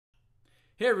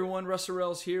Hey everyone, Russ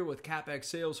Sorrells here with CapEx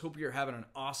Sales. Hope you're having an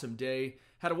awesome day.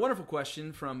 Had a wonderful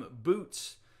question from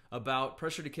Boots about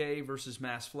pressure decay versus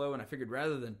mass flow, and I figured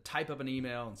rather than type up an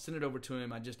email and send it over to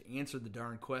him, I just answered the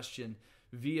darn question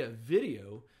via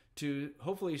video to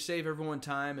hopefully save everyone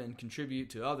time and contribute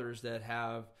to others that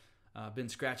have been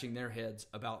scratching their heads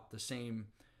about the same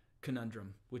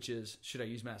conundrum, which is, should I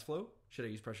use mass flow? Should I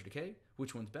use pressure decay?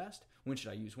 Which one's best? When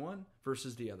should I use one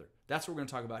versus the other? That's what we're going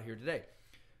to talk about here today.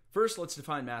 First, let's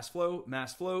define mass flow.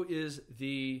 Mass flow is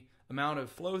the amount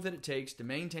of flow that it takes to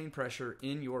maintain pressure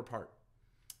in your part.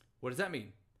 What does that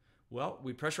mean? Well,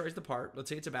 we pressurize the part, let's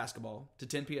say it's a basketball, to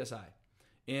 10 psi,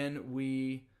 and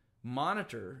we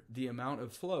monitor the amount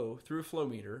of flow through a flow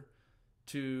meter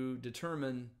to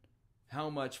determine how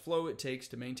much flow it takes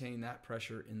to maintain that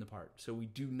pressure in the part. So we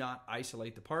do not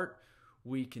isolate the part.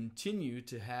 We continue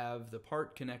to have the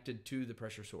part connected to the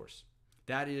pressure source.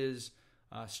 That is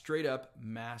straight up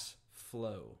mass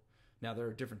flow. Now, there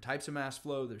are different types of mass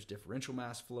flow. There's differential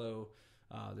mass flow.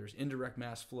 There's indirect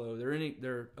mass flow. There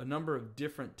are a number of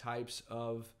different types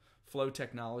of flow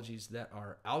technologies that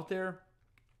are out there.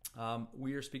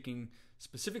 We are speaking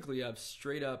specifically of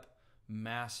straight up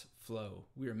mass flow.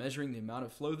 We are measuring the amount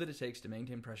of flow that it takes to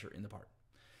maintain pressure in the part.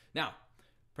 Now,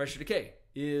 pressure decay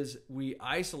is we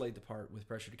isolate the part with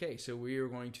pressure decay. So we are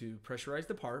going to pressurize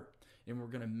the part, and we're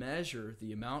going to measure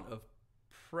the amount of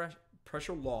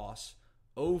pressure loss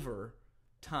over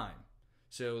time.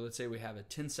 So let's say we have a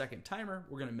 10-second timer.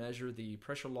 We're going to measure the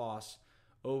pressure loss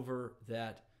over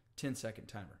that 10-second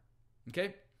timer.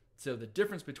 Okay? So the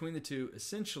difference between the two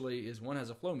essentially is one has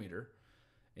a flow meter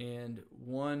and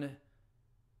one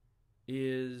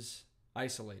is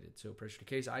isolated. So pressure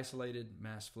decay is isolated,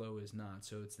 mass flow is not.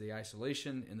 So it's the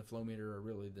isolation and the flow meter are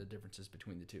really the differences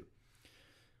between the two.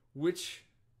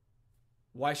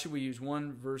 Why should we use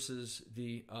one versus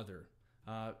the other?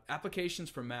 Applications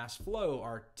for mass flow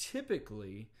are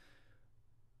typically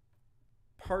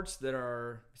parts that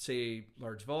are, say,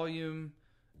 large volume,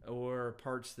 or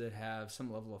parts that have some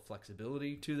level of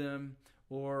flexibility to them,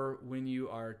 or when you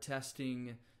are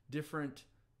testing different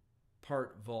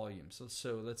part volumes.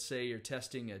 So let's say you're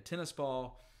testing a tennis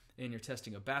ball, and you're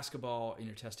testing a basketball, and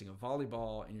you're testing a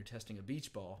volleyball, and you're testing a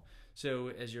beach ball.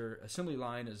 So as your assembly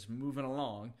line is moving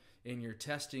along, and you're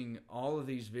testing all of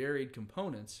these varied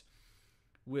components,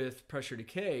 with pressure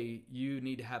decay, you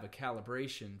need to have a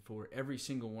calibration for every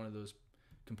single one of those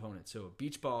components. So a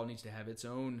beach ball needs to have its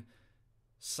own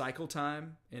cycle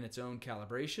time and its own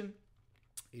calibration.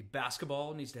 A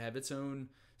basketball needs to have its own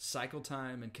cycle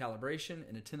time and calibration,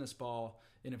 and a tennis ball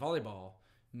and a volleyball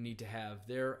need to have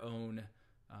their own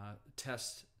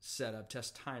test setup,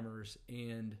 test timers,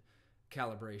 and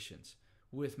calibrations.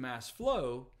 With mass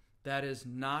flow, that is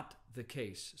not the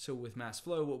case. So with mass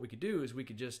flow, what we could do is we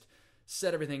could just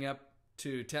set everything up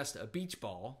to test a beach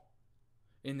ball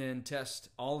and then test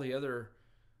all the other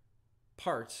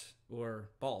parts, or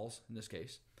balls in this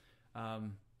case.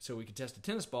 So we could test a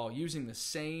tennis ball using the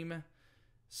same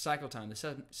cycle time,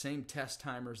 the same test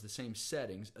timers, the same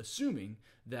settings, assuming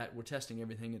that we're testing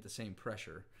everything at the same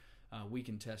pressure. We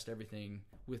can test everything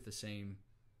with the same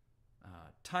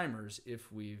timers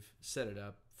if we've set it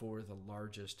up for the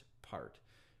largest part.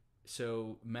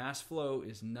 So mass flow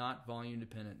is not volume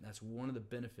dependent. That's one of the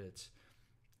benefits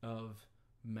of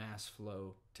mass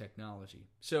flow technology.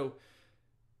 So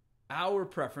our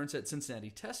preference at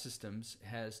Cincinnati Test Systems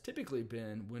has typically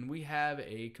been, when we have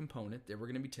a component that we're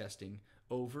going to be testing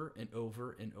over and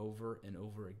over and over and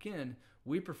over again,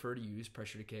 we prefer to use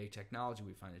pressure decay technology.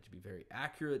 We find it to be very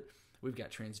accurate. We've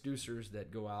got transducers that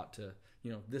go out to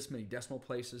this many decimal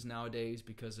places nowadays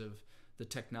because of the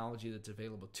technology that's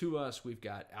available to us. We've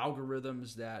got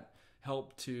algorithms that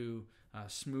help to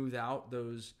smooth out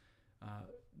those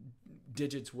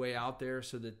digits way out there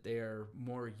so that they are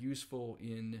more useful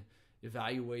in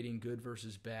evaluating good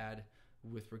versus bad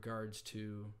with regards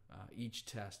to each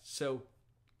test. So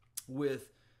with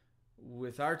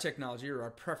our technology, or our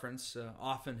preference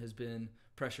often has been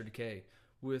pressure decay.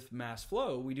 With mass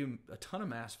flow, we do a ton of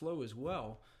mass flow as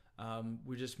well.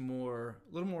 We're just a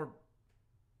little more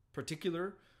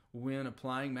particular when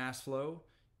applying mass flow,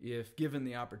 if given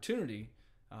the opportunity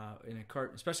in a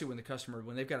cart, especially when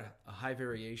they've got a high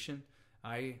variation.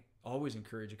 I always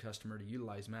encourage a customer to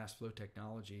utilize mass flow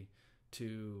technology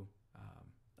to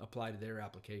apply to their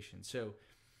application. So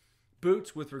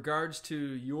Boots, with regards to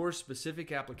your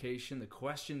specific application, the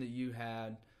question that you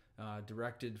had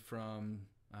directed from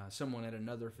someone at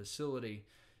another facility,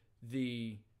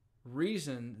 the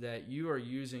reason that you are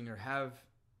using or have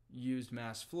used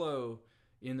mass flow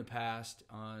in the past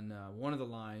on one of the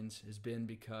lines has been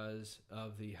because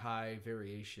of the high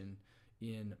variation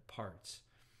in parts.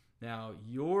 Now,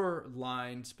 your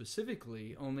line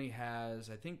specifically only has,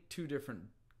 I think, 2 different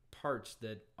parts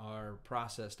that are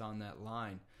processed on that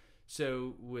line.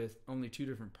 So with only 2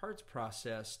 different parts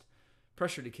processed,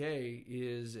 pressure decay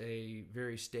is a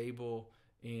very stable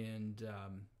and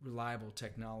reliable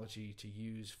technology to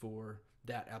use for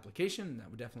that application. That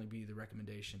would definitely be the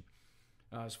recommendation.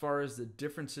 As far as the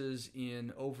differences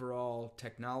in overall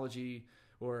technology,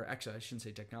 or actually I shouldn't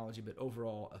say technology, but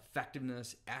overall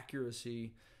effectiveness,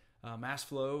 accuracy, mass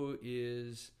flow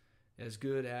is as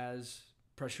good as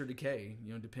pressure decay,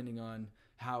 depending on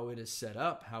how it is set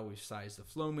up, how we've sized the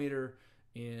flow meter,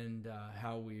 and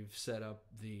how we've set up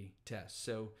the test.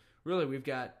 So really we've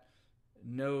got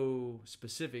no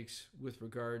specifics with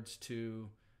regards to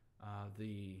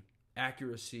the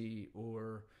accuracy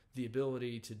or the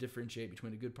ability to differentiate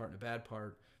between a good part and a bad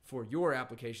part for your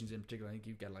applications in particular. I think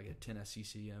you've got like a 10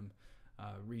 SCCM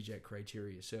reject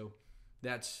criteria. So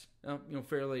that's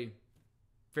fairly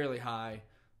high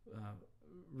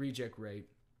reject rate.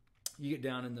 You get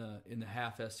down in the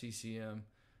half SCCM,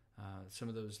 some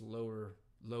of those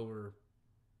lower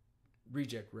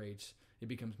reject rates, it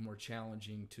becomes more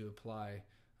challenging to apply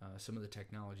some of the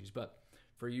technologies. But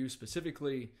for you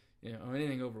specifically,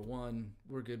 anything over 1,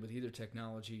 we're good with either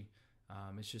technology.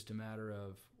 It's just a matter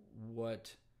of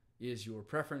what is your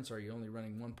preference. Are you only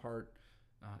running 1 part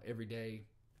every day?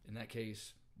 In that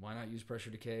case, why not use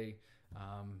pressure decay?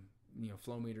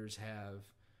 Flow meters have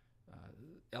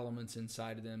elements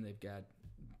inside of them. They've got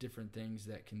different things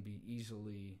that can be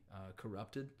easily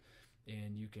corrupted,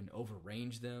 and you can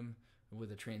overrange them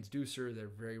with a transducer. They're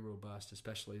very robust,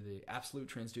 especially the absolute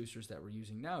transducers that we're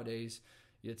using nowadays.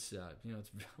 It's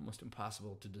it's almost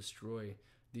impossible to destroy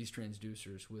these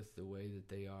transducers with the way that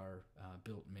they are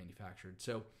built and manufactured.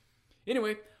 So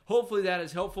anyway, hopefully that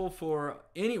is helpful for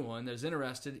anyone that is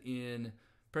interested in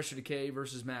pressure decay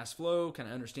versus mass flow, kind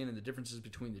of understanding the differences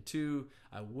between the two.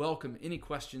 I welcome any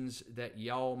questions that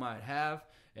y'all might have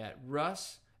at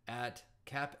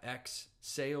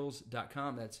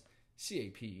russ@capexsales.com. That's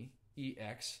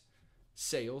CAPEX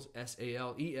sales,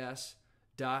 SALES.com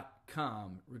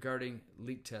regarding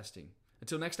leak testing.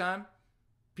 Until next time,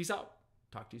 peace out.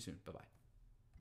 Talk to you soon. Bye-bye.